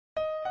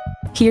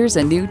Here's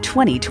a new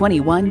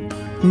 2021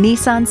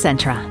 Nissan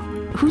Sentra.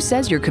 Who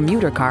says your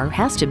commuter car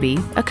has to be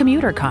a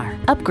commuter car?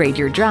 Upgrade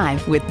your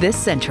drive with this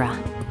Sentra.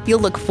 You'll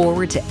look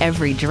forward to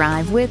every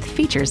drive with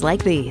features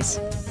like these: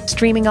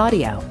 streaming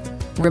audio,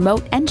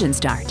 remote engine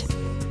start,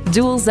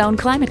 dual zone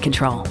climate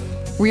control,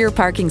 rear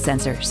parking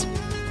sensors,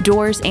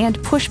 doors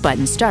and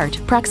push-button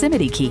start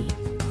proximity key,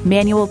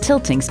 manual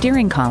tilting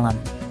steering column,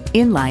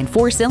 inline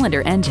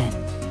 4-cylinder engine,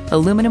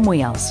 aluminum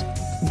wheels,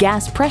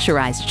 gas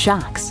pressurized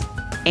shocks,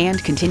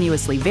 and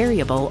continuously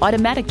variable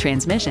automatic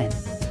transmission.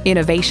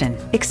 Innovation,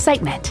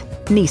 excitement,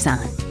 Nissan.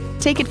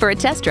 Take it for a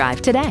test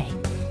drive today.